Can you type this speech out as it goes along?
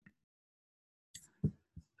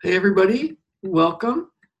Hey everybody, welcome.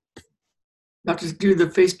 About to do the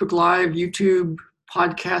Facebook Live YouTube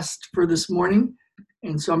podcast for this morning.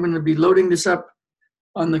 And so I'm going to be loading this up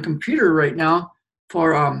on the computer right now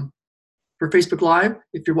for Facebook Live.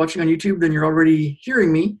 If you're watching on YouTube, then you're already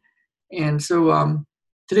hearing me. And so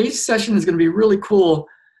today's session is going to be really cool.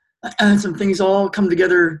 Some things all come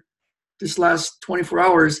together this last 24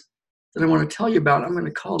 hours that I want to tell you about. I'm going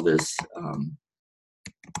to call this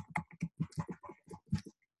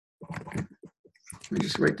let me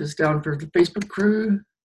just write this down for the Facebook crew.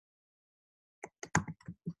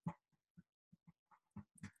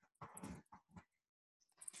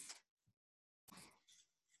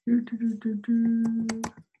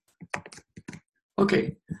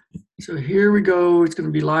 Okay, so here we go. It's going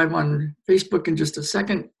to be live on Facebook in just a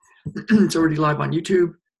second. It's already live on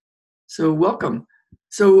YouTube. So welcome.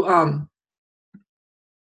 So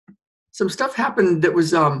some stuff happened that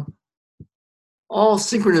was all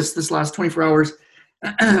synchronous this last 24 hours.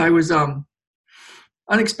 I was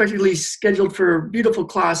unexpectedly scheduled for a beautiful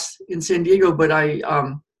class in San Diego, but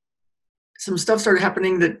some stuff started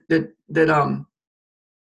happening that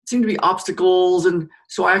seemed to be obstacles, and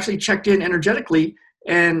so I actually checked in energetically,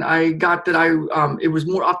 and I got that it was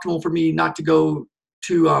more optimal for me not to go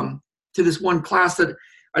to this one class that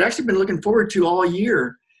I'd actually been looking forward to all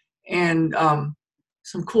year, and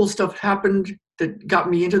some cool stuff happened that got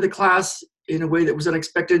me into the class in a way that was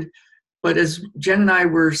unexpected. But as Jen and I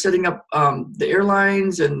were setting up the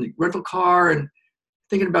airlines and rental car and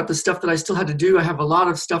thinking about the stuff that I still had to do, I have a lot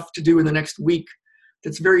of stuff to do in the next week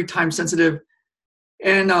that's very time sensitive.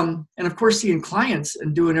 And of course, seeing clients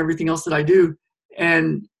and doing everything else that I do.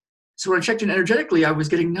 And so when I checked in energetically, I was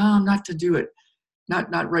getting, no, I'm not to do it.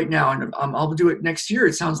 Not right now. And I'll do it next year,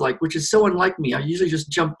 it sounds like, which is so unlike me. I usually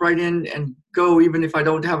just jump right in and go, even if I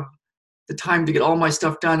don't have the time to get all my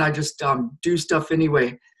stuff done. I just do stuff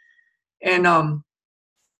anyway. And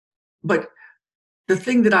but the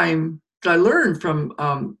thing that I learned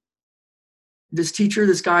from this teacher,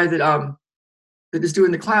 this guy that is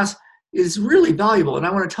doing the class, is really valuable. And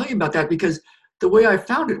I want to tell you about that because the way I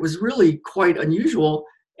found it was really quite unusual,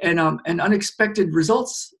 and unexpected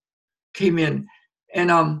results came in.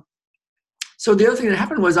 And so the other thing that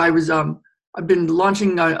happened was I've been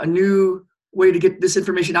launching a new way to get this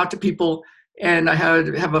information out to people, and I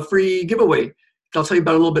have a free giveaway that I'll tell you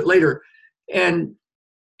about a little bit later. And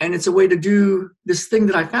it's a way to do this thing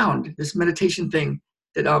that I found, this meditation thing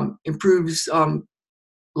that improves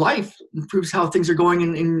life, improves how things are going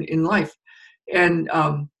in life. And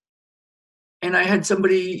I had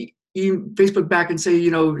somebody Facebook back and say,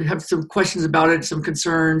 have some questions about it, some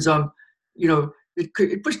concerns.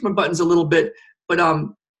 It pushed my buttons a little bit, but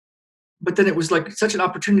then it was like such an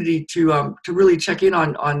opportunity to really check in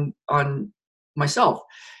on myself.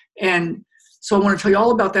 And so I want to tell you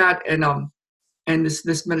all about that and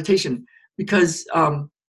this meditation, because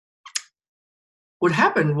what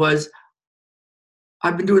happened was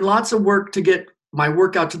I've been doing lots of work to get my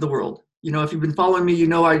work out to the world. If you've been following me,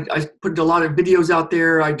 I put a lot of videos out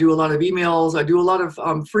there. I do a lot of emails. I do a lot of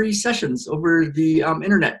free sessions over the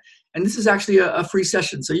internet. And this is actually a free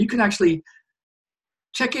session. So you can actually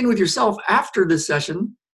check in with yourself after this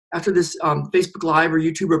session, after this Facebook Live or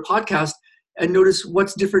YouTube or podcast, and notice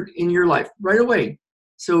what's different in your life right away.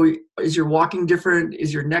 So is your walking different?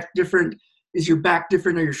 Is your neck different? Is your back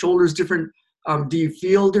different? Are your shoulders different? Do you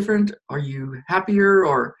feel different? Are you happier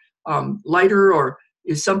or lighter? Or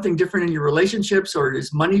is something different in your relationships? Or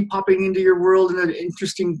is money popping into your world in an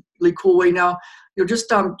interestingly cool way now?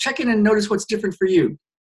 Just check in and notice what's different for you.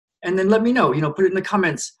 And then let me know, put it in the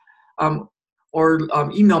comments or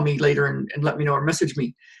email me later and let me know, or message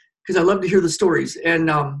me, because I love to hear the stories.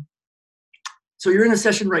 And so you're in a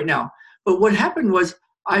session right now. But what happened was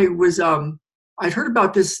I'd heard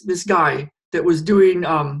about this guy that was doing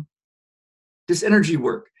this energy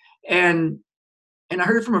work, and I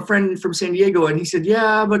heard it from a friend from San Diego, and he said,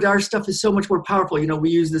 yeah, but our stuff is so much more powerful. We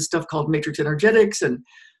use this stuff called matrix energetics and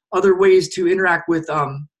other ways to interact with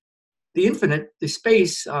the infinite, the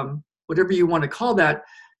space, whatever you want to call that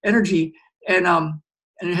energy, and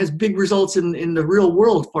it has big results in the real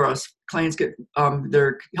world for us. Clients get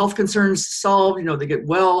their health concerns solved. They get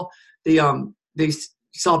well. They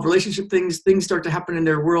solve relationship things. Things start to happen in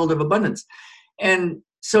their world of abundance. And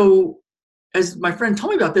so, as my friend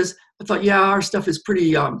told me about this, I thought, yeah, our stuff is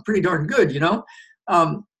pretty darn good, But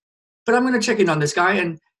I'm going to check in on this guy.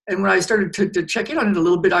 And when I started to check in on it a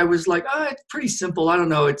little bit, I was like, it's pretty simple. I don't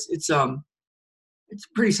know. It's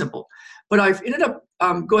pretty simple. But I've ended up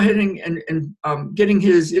go ahead and getting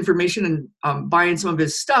his information and buying some of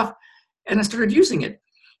his stuff, and I started using it.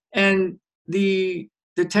 And the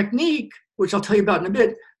technique, which I'll tell you about in a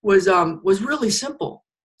bit, was really simple,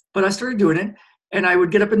 but I started doing it, and I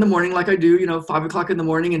would get up in the morning like I do, 5 o'clock in the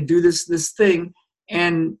morning, and do this thing,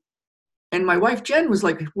 and my wife Jen was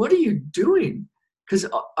like, "What are you doing?" Because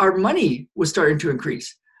our money was starting to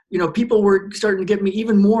increase. People were starting to get me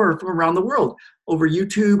even more from around the world over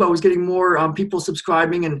YouTube. I was getting more people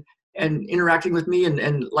subscribing and interacting with me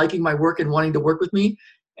and liking my work and wanting to work with me.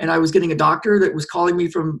 And I was getting a doctor that was calling me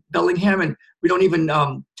from Bellingham, and we don't even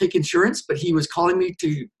take insurance, but he was calling me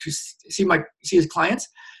to see his clients.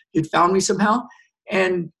 He'd found me somehow.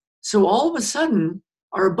 And so all of a sudden,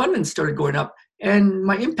 our abundance started going up and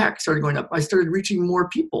my impact started going up. I started reaching more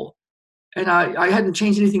people. And I hadn't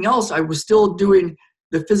changed anything else. I was still doing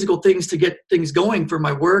the physical things to get things going for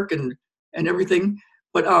my work and everything.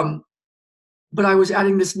 But I was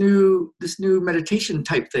adding this new meditation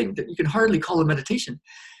type thing that you can hardly call a meditation.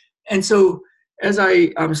 And so as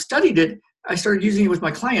I studied it, I started using it with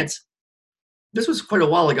my clients. This was quite a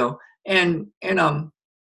while ago. And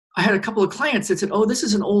I had a couple of clients that said, "Oh, this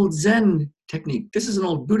is an old Zen technique. This is an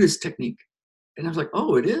old Buddhist technique." And I was like,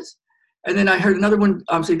 "Oh, it is?" And then I heard another one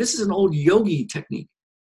say, "This is an old yogi technique.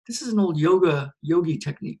 This is an old yogi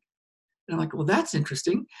technique." And I'm like, "Well, that's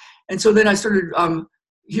interesting." And so then I started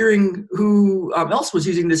hearing who else was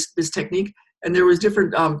using this technique. And there was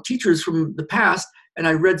different teachers from the past. And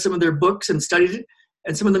I read some of their books and studied it.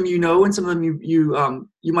 And some of them and some of them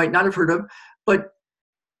you might not have heard of. But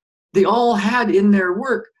they all had in their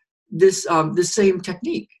work this same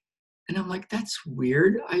technique. And I'm like, that's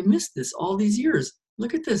weird. I missed this all these years.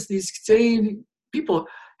 Look at this. These same people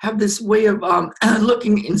have this way of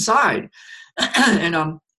looking inside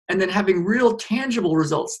and then having real tangible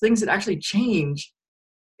results, things that actually change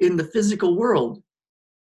in the physical world.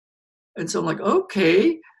 And so I'm like,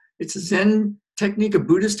 okay, it's a Zen technique, a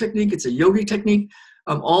Buddhist technique, it's a yogi technique.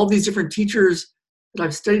 All these different teachers that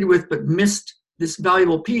I've studied with but missed this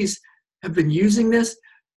valuable piece have been using this.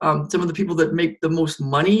 Some of the people that make the most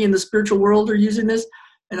money in the spiritual world are using this.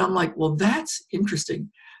 And I'm like, well, that's interesting.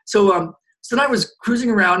 So then I was cruising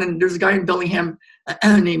around, and there's a guy in Bellingham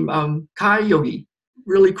named Kai Yogi.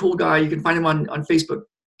 Really cool guy. You can find him on Facebook,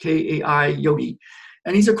 Kai Yogi.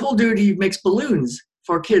 And he's a cool dude. He makes balloons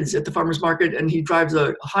for kids at the farmer's market, and he drives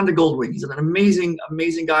a Honda Goldwing. He's an amazing,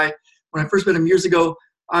 amazing guy. When I first met him years ago,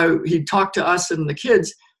 he talked to us and the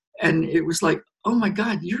kids, and it was like, oh my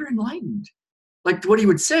God, you're enlightened. Like what he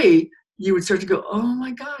would say, you would start to go, oh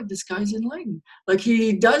my God, this guy's enlightened. Like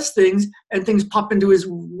he does things and things pop into his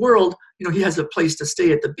world. He has a place to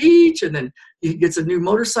stay at the beach, and then he gets a new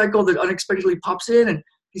motorcycle that unexpectedly pops in, and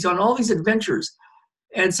he's on all these adventures.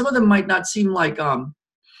 And some of them might not seem like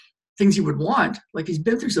things he would want. Like he's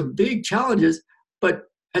been through some big challenges, but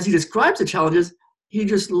as he describes the challenges, he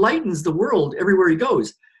just lightens the world everywhere he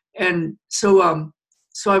goes. And so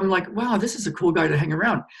I'm like, wow, this is a cool guy to hang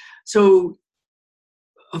around. So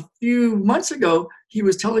a few months ago, he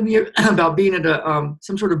was telling me about being at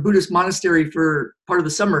some sort of Buddhist monastery for part of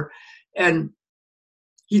the summer, and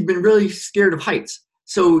he'd been really scared of heights.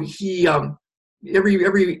 So he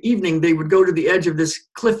every evening they would go to the edge of this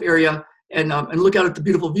cliff area and look out at the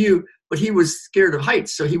beautiful view. But he was scared of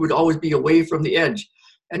heights, so he would always be away from the edge.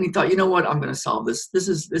 And he thought, you know what, I'm going to solve this. This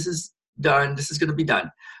is done. This is going to be done.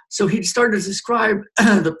 So he started to describe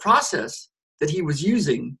the process that he was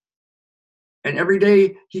using. And every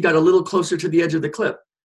day he got a little closer to the edge of the cliff.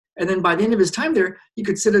 And then by the end of his time there, he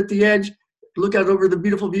could sit at the edge, look out over the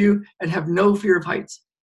beautiful view, and have no fear of heights.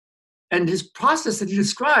 And his process that he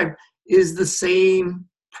described is the same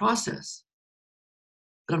process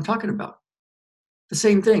that I'm talking about. The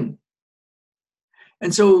same thing.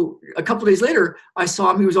 And so a couple of days later, I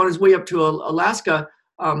saw him. He was on his way up to Alaska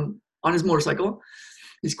on his motorcycle.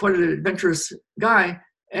 He's quite an adventurous guy.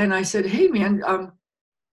 And I said, hey, man,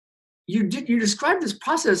 you described this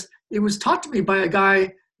process. It was taught to me by a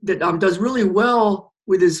guy that does really well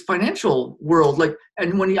with his financial world.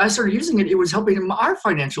 And when I started using it, it was helping him our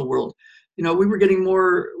financial world. We were getting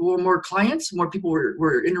more clients, more people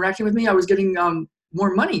were interacting with me. I was getting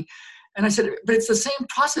more money. And I said, but it's the same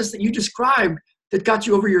process that you described that got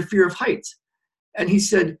you over your fear of heights. And he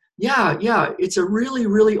said, yeah, it's a really,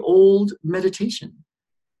 really old meditation.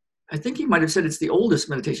 I think he might have said it's the oldest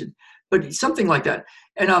meditation, but something like that.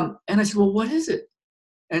 And I said, well, what is it?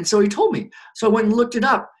 And so he told me. So I went and looked it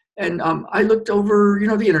up, and I looked over,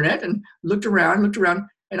 the internet, and looked around,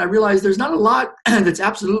 and I realized there's not a lot that's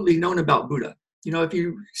absolutely known about Buddha. If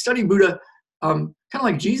you study Buddha, kind of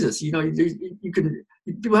like Jesus,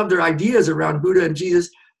 people have their ideas around Buddha and Jesus,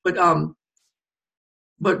 but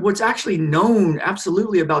what's actually known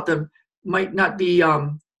absolutely about them might not be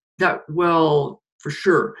that well for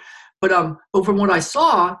sure. But from what I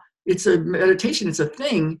saw, it's a meditation. It's a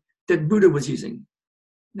thing that Buddha was using.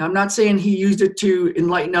 Now, I'm not saying he used it to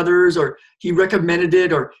enlighten others or he recommended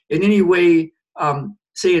it or in any way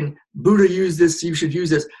saying Buddha used this, you should use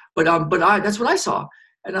this. But that's what I saw.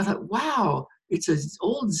 And I thought, wow, it's an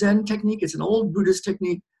old Zen technique. It's an old Buddhist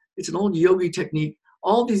technique. It's an old yogi technique.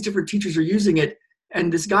 All these different teachers are using it.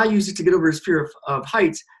 And this guy used it to get over his fear of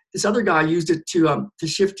heights. This other guy used it to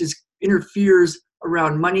shift his inner fears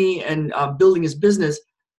around money and building his business.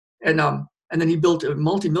 And then he built a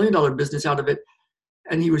multi-million-dollar business out of it.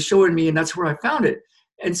 And he was showing me, and that's where I found it.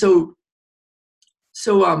 And so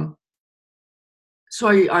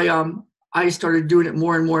I started doing it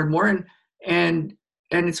more and more and more, and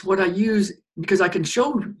it's what I use because I can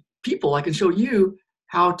show people, I can show you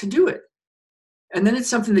how to do it. And then it's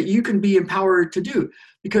something that you can be empowered to do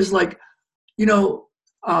because, like,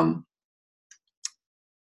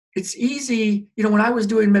 it's easy. When I was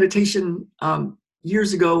doing meditation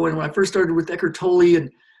years ago, when I first started with Eckhart Tolle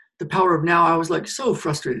and The Power of Now, I was like so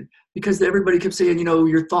frustrated because everybody kept saying,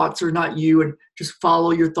 your thoughts are not you and just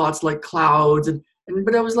follow your thoughts like clouds.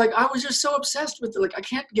 But I was like, I was just so obsessed with it. Like, I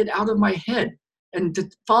can't get out of my head, and to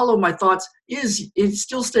follow my thoughts it's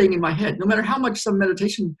still staying in my head. No matter how much some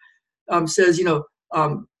meditation says,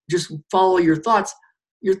 just follow your thoughts.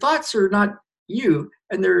 Your thoughts are not you,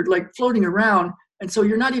 and they're like floating around. And so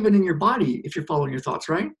you're not even in your body if you're following your thoughts,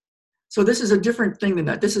 right? So this is a different thing than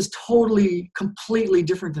that. This is totally, completely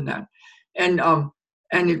different than that.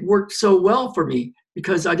 And it worked so well for me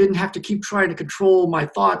because I didn't have to keep trying to control my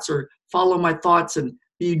thoughts or follow my thoughts and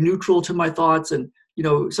be neutral to my thoughts. And,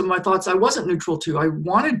 some of my thoughts I wasn't neutral to. I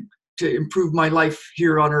wanted to improve my life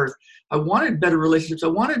here on earth. I wanted better relationships. I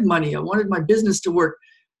wanted money. I wanted my business to work.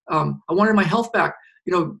 I wanted my health back.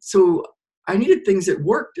 So I needed things that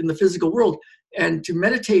worked in the physical world. And to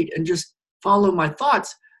meditate and just follow my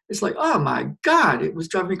thoughts, it's like, oh my God, it was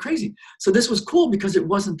driving me crazy. So this was cool because it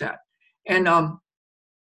wasn't that. And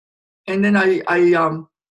then I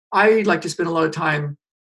like to spend a lot of time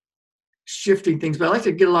shifting things, but I like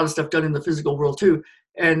to get a lot of stuff done in the physical world too.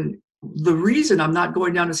 And the reason I'm not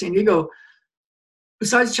going down to San Diego,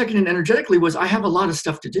 besides checking in energetically, was I have a lot of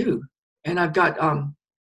stuff to do. And I've got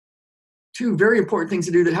two very important things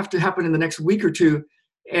to do that have to happen in the next week or two.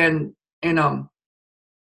 And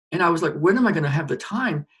I was like, when am I going to have the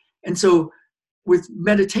time? And so with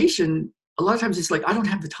meditation, a lot of times it's like, I don't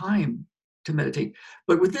have the time to meditate.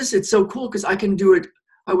 But with this, it's so cool because I can do it.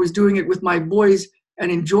 I was doing it with my boys and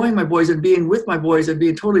enjoying my boys and being with my boys and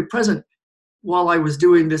being totally present while I was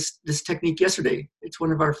doing this technique yesterday. It's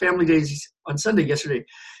one of our family days on Sunday yesterday.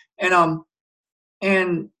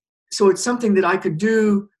 And so it's something that I could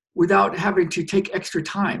do without having to take extra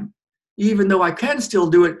time, even though I can still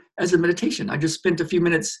do it as a meditation. I just spent a few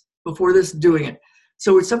minutes before this doing it.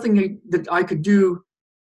 So it's something that I could do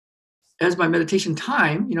as my meditation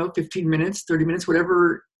time, 15 minutes, 30 minutes,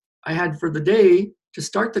 whatever I had for the day to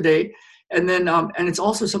start the day. And then, and it's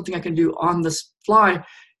also something I can do on the fly.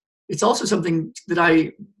 It's also something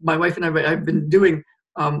that my wife and I've been doing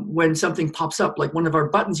when something pops up, like one of our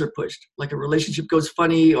buttons are pushed, like a relationship goes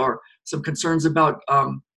funny or some concerns about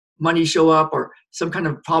money show up or some kind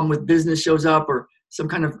of problem with business shows up or some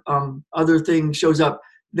kind of other thing shows up,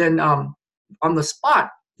 then on the spot,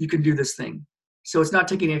 you can do this thing. So it's not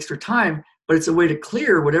taking extra time, but it's a way to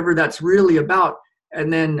clear whatever that's really about.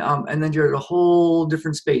 And then you're at a whole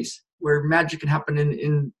different space where magic can happen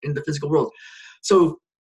in the physical world. So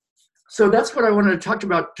that's what I wanted to talk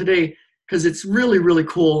about today, because it's really, really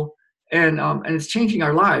cool. And it's changing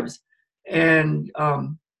our lives. And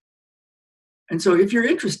so if you're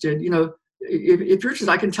interested, if you're interested,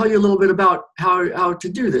 I can tell you a little bit about how to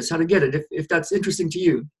do this, how to get it, if that's interesting to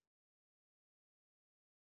you.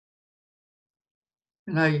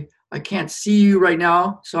 And I can't see you right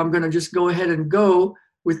now, so I'm going to just go ahead and go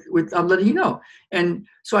with I'm letting you know. And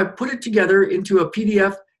so I put it together into a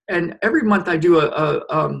PDF, and every month I do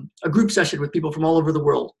a group session with people from all over the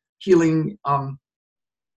world, healing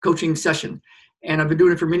coaching session. And I've been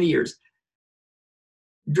doing it for many years.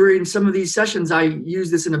 During some of these sessions, I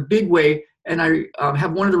use this in a big way, and I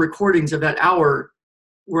have one of the recordings of that hour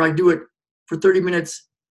where I do it for 30 minutes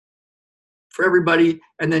for everybody,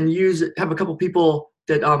 and then have a couple people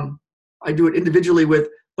that I do it individually with,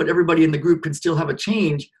 but everybody in the group can still have a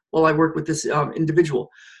change while I work with this individual.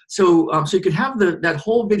 So you can have that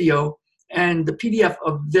whole video and the PDF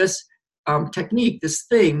of this technique, this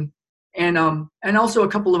thing, and also a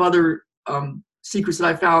couple of other secrets that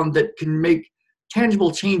I found that can make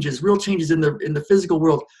tangible changes, real changes in the physical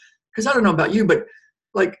world. Because I don't know about you, but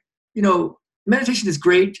meditation is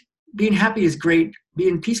great. Being happy is great.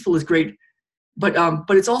 Being peaceful is great.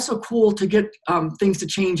 but it's also cool to get things to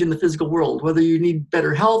change in the physical world, whether you need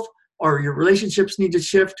better health or your relationships need to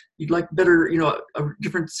shift, you'd like better, a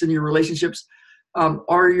difference in your relationships,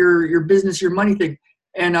 or your business, your money thing.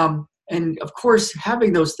 And of course,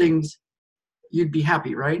 having those things, you'd be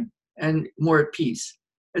happy, right? And more at peace.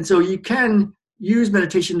 And so you can use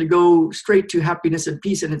meditation to go straight to happiness and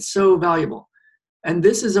peace, and it's so valuable. And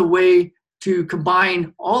this is a way to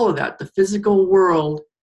combine all of that, the physical world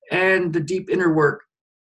and the deep inner work,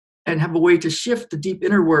 and have a way to shift the deep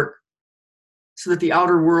inner work so that the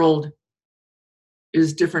outer world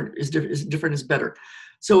is different, is better.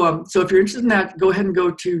 So if you're interested in that, go ahead and go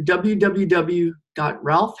to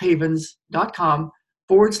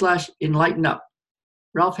www.ralphhavens.com/enlighten up.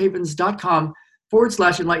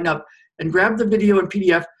 ralphhavens.com/enlighten up, and grab the video and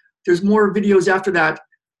PDF. There's more videos after that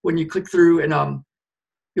when you click through, and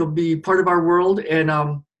you'll be part of our world. And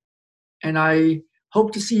I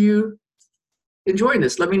hope to see you enjoying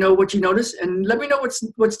this. Let me know what you notice, and let me know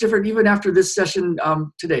what's different even after this session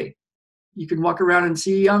today. You can walk around and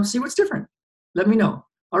see what's different. Let me know.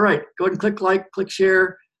 All right, go ahead and click like, click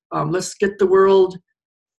share. Let's get the world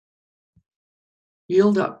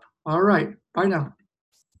healed up. All right, bye now.